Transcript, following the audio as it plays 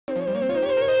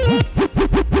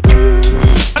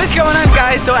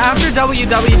guys, so after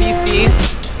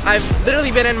WWDC, I've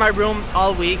literally been in my room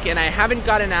all week and I haven't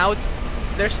gotten out.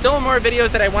 There's still more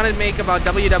videos that I want to make about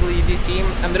WWDC.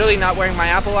 I'm literally not wearing my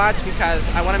Apple Watch because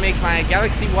I want to make my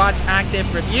Galaxy Watch Active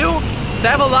review. So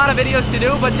I have a lot of videos to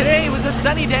do, but today was a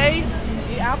sunny day.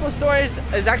 The Apple Store is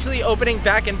actually opening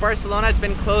back in Barcelona. It's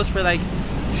been closed for like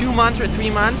 2 months or 3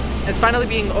 months. It's finally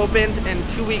being opened in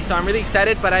 2 weeks, so I'm really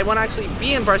excited, but I want to actually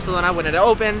be in Barcelona when it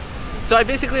opens. So I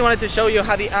basically wanted to show you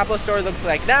how the Apple Store looks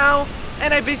like now,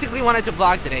 and I basically wanted to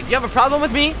vlog today. Do you have a problem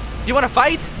with me? Do you want to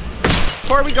fight?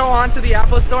 Before we go on to the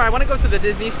Apple Store, I want to go to the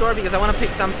Disney Store because I want to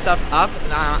pick some stuff up.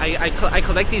 I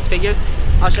collect these figures.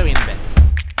 I'll show you in a bit.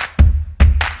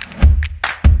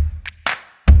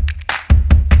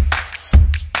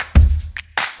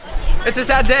 It's a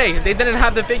sad day. They didn't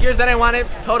have the figures that I wanted.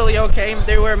 Totally okay.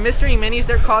 They were mystery minis.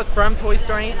 They're called from Toy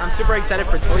Story. I'm super excited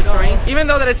for Toy Story. Even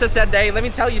though that it's a sad day, let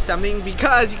me tell you something,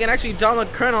 because you can actually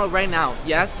download Kernel right now.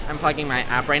 Yes, I'm plugging my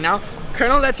app right now.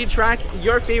 Kernel lets you track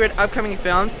your favorite upcoming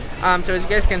films. So as you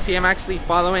guys can see, I'm actually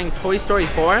following Toy Story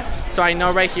 4. So I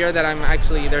know right here that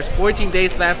there's 14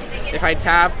 days left. If I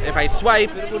tap, if I swipe,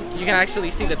 you can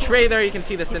actually see the trailer, you can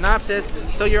see the synopsis.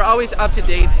 So you're always up to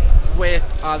date with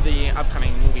the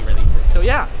upcoming movie releases. So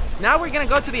yeah, now we're gonna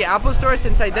go to the Apple Store.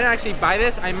 Since I didn't actually buy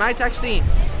this, I might actually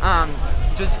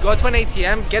just go to an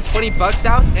ATM, get 20 bucks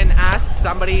out and ask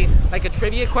somebody like a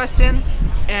trivia question,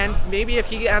 and maybe if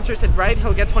he answers it right,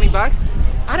 he'll get 20 bucks.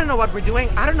 I don't know what we're doing.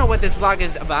 I don't know what this vlog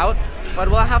is about, but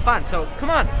we'll have fun. So come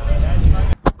on.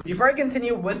 Before I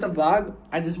continue with the vlog,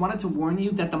 I just wanted to warn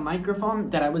you that the microphone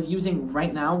that I was using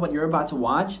right now, what you're about to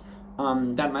watch,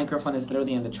 that microphone is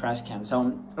literally in the trash can.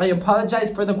 So I apologize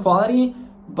for the quality,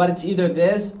 but it's either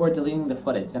this or deleting the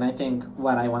footage. And I think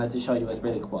what I wanted to show you is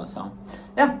really cool. So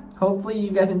yeah, hopefully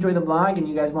you guys enjoy the vlog and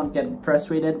you guys won't get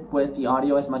frustrated with the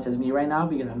audio as much as me right now,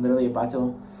 because I'm literally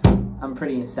I'm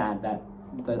pretty sad that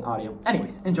the audio.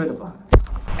 Anyways, enjoy the vlog.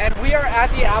 And we are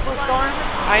at the Apple Store.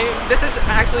 This is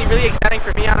actually really exciting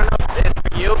for me. I don't know if it's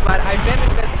for you, but I've been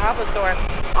in this Apple Store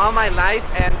all my life,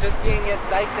 and just seeing it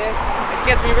like this, it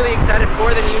gets me really excited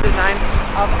for the new design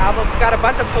of Apple. We've got a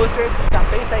bunch of posters. We've got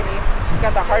Face ID, we've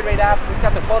got the heart rate app, we've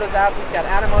got the Photos app, we've got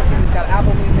Animoji, we've got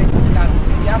Apple Music, we've got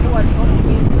the Apple Watch Ultra,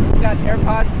 we've got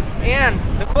AirPods, and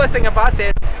the coolest thing about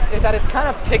this is that it's kind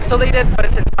of pixelated, but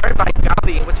it's inspired by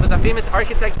Gaudi, which was a famous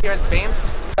architect here in Spain.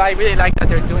 So I really like that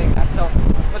they're doing that. So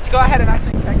let's go ahead and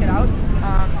actually check it out.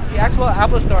 The actual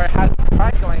Apple Store has a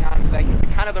pride going on, like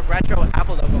kind of the retro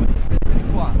Apple logo, which is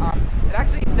really cool. It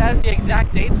actually says the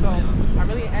exact date, so I'm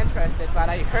really interested. But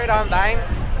I heard online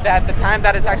that the time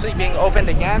that it's actually being opened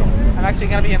again, I'm actually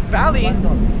going to be in Bali,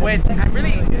 which I'm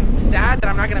really sad that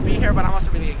I'm not going to be here, but I'm also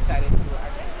really excited to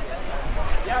actually see it.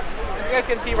 So, yeah, you guys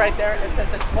can see right there, it says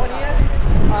the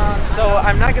 20th. So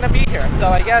I'm not going to be here. So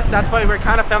I guess that's why we're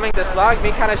kind of filming this vlog,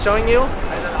 me kind of showing you,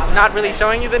 not really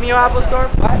showing you the new Apple Store,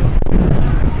 but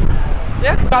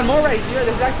yeah, we've got more right here.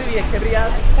 There's actually the activity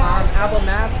app, Apple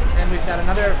Maps, and we've got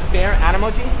another bear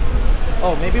Animoji.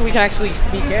 Oh, maybe we can actually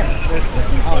sneak in. There's a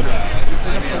police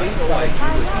light.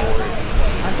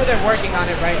 I'm sure they're working on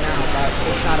it right now, but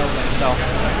it's not open, so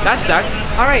that sucks.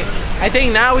 All right, I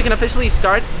think now we can officially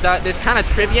start this kind of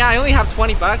trivia. I only have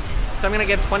 20 bucks, so I'm gonna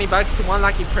give 20 bucks to one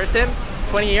lucky person.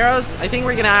 20 euros. I think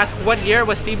we're gonna ask what year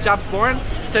was Steve Jobs born.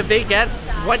 So if they get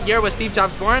what year was Steve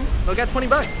Jobs born, they'll get 20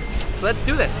 bucks. So let's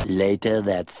do this. Later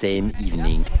that same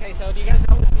evening. Okay, so do you guys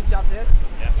know who Steve Jobs is?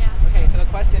 Yeah. Okay, so the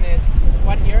question is,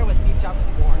 what year was Steve Jobs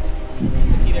born?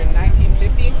 It's either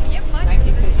 1950,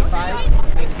 1955,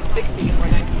 1960, or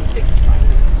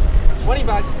 1965. 20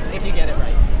 bucks if you get it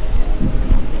right.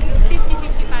 It's 50,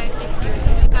 55, 60, or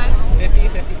 65. 50,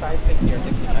 55, 60, or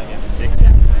 65, yeah. 60.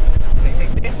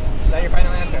 60? Is that your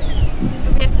final answer?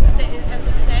 We have to answer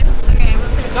the same? Okay,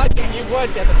 we'll say 60. You would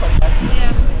get the 20 bucks.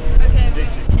 Yeah. Okay. 60.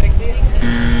 60?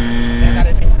 And that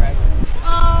is incorrect.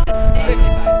 Oh.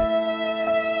 55.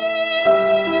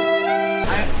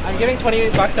 I'm giving 20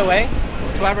 bucks away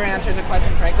to whoever answers a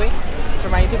question correctly. It's for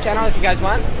my YouTube channel if you guys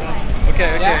want.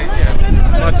 Okay, yeah.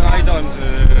 But I don't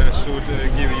should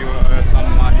give you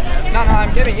some money yet. No,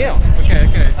 I'm giving you.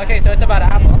 Okay. Okay, so it's about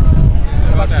Apple.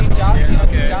 It's about Steve Jobs. Yeah, You know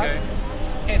Steve Jobs?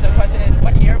 Okay, so the question is,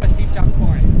 what year was Steve Jobs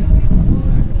born?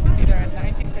 It's either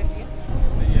 1950,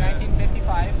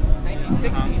 1955,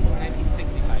 1960, or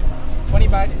 1965. 20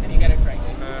 bucks and you get it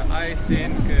correctly. I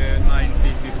think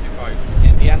 1955.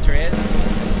 And the answer is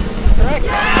correct.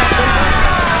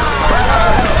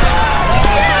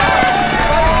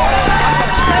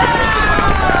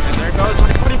 And there goes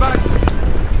my 20 bucks.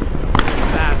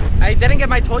 Sad. I didn't get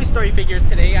my Toy Story figures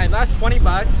today. I lost 20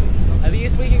 bucks. At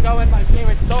least we can go in my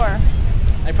favorite store.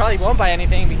 I probably won't buy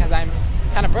anything because I'm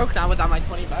kind of broke now without my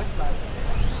 20 bucks, but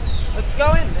let's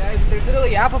go in. There's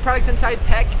literally Apple products inside,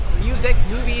 tech, music,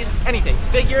 movies, anything.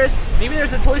 Figures, maybe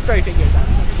there's a Toy Story figure.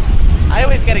 I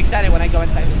always get excited when I go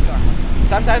inside the store.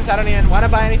 Sometimes I don't even want to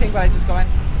buy anything, but I just go in.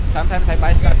 Sometimes I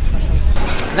buy stuff.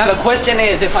 Now the question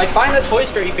is, if I find the Toy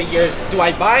Story figures, do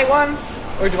I buy one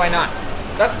or do I not?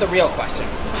 That's the real question.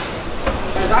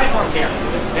 There's iPhones here.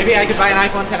 Maybe I could buy an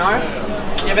iPhone XR,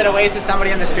 give it away to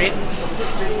somebody on the street.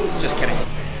 Just kidding.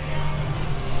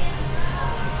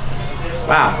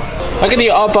 Wow. Look at the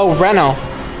Oppo Reno.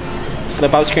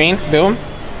 Flip out screen. Boom.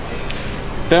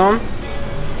 Boom.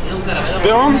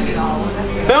 Boom.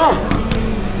 Boom.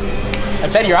 I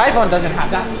bet your iPhone doesn't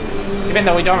have that. Even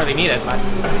though we don't really need it, but.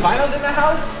 Finals in the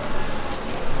house.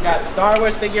 Got Star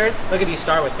Wars figures. Look at these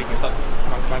Star Wars figures. Look.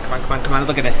 Come on, come on, come on, come on, come on.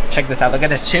 Look at this. Check this out. Look at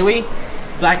this. Chewie.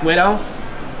 Black Widow.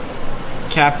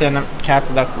 Look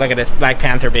at this. Black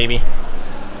Panther, baby.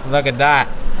 Look at that.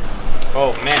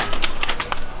 Oh, man.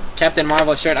 Captain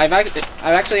Marvel shirt. I've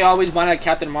actually always wanted a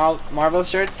Captain Marvel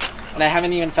shirt, and I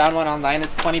haven't even found one online.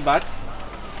 It's 20 bucks.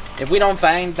 If we don't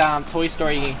find Toy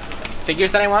Story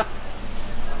figures that I want,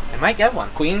 I might get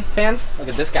one. Queen fans? Look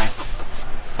at this guy.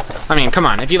 I mean, come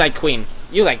on. If you like Queen,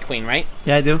 you like Queen, right?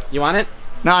 Yeah, I do. You want it?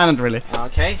 No, I don't really.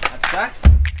 Okay, that sucks.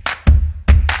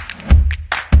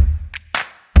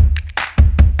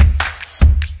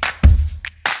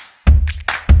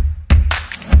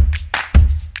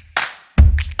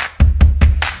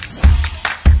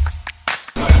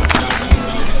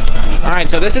 Alright,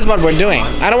 so this is what we're doing.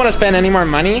 I don't want to spend any more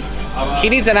money. He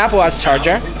needs an Apple Watch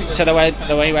charger. So the way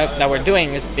that we're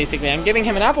doing is basically I'm giving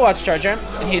him an Apple Watch charger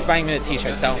and he's buying me the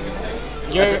t-shirt. So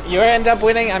you end up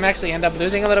winning, I'm actually end up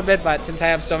losing a little bit, but since I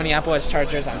have so many Apple Watch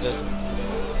chargers, I'm just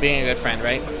being a good friend,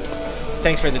 right?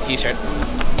 Thanks for the t-shirt.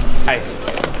 Guys,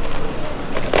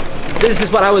 this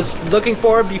is what I was looking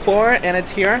for before and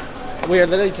it's here. We are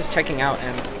literally just checking out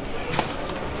and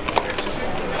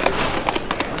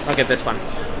look at this one.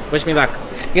 Wish me luck.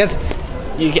 Because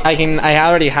I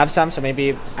already have some, so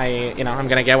maybe I'm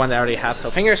gonna get one that I already have.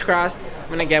 So fingers crossed, I'm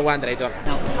gonna get one that I don't have.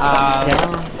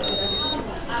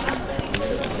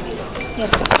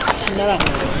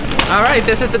 Alright,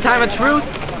 this is the time of truth.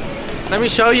 Let me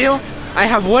show you. I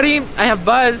have Woody, I have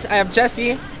Buzz, I have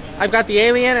Jessie, I've got the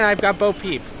alien, and I've got Bo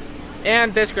Peep.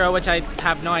 And this girl, which I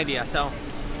have no idea. So,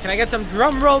 can I get some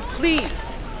drum roll,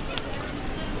 please?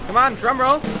 Come on, drum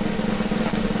roll.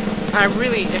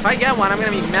 If I get one, I'm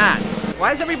gonna be mad.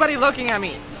 Why is everybody looking at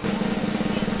me?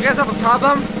 You guys have a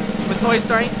problem with Toy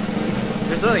Story?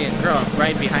 There's literally a girl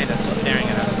right behind us just staring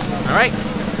at us. Alright,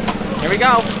 here we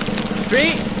go.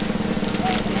 3,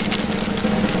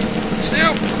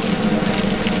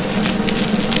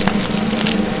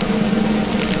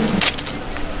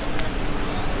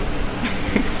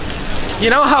 2. You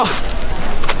know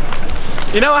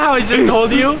how I just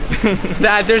told you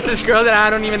that there's this girl that I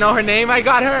don't even know her name? I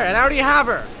got her, and I already have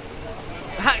her.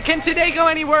 Can today go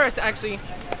any worse? Actually,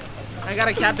 I got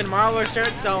a Captain Marvel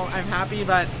shirt, so I'm happy,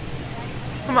 but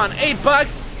come on, 8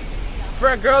 bucks for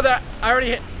a girl that I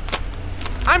already hit.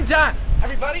 I'm done,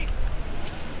 everybody.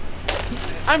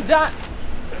 I'm done.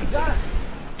 I'm done.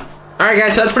 Alright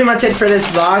guys, so that's pretty much it for this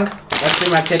vlog. That's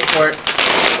pretty much it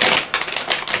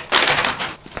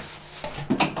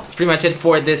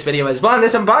for this video as well.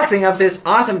 This unboxing of this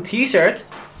awesome t-shirt.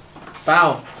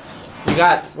 Wow.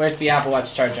 Where's the Apple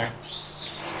Watch charger?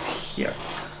 It's here.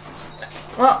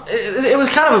 Well, it was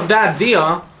kind of a bad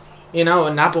deal, you know,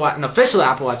 an official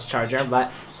Apple Watch charger,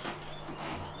 but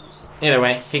either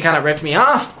way, he kind of ripped me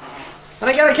off. And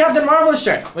I got a Captain Marvel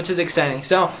shirt, which is exciting.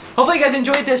 So, hopefully you guys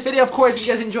enjoyed this video. Of course, if you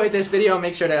guys enjoyed this video,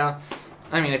 make sure to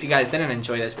if you guys didn't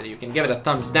enjoy this video, you can give it a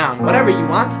thumbs down, whatever you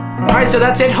want. Alright, so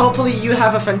that's it. Hopefully you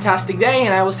have a fantastic day,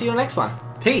 and I will see you in the next one.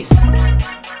 Peace.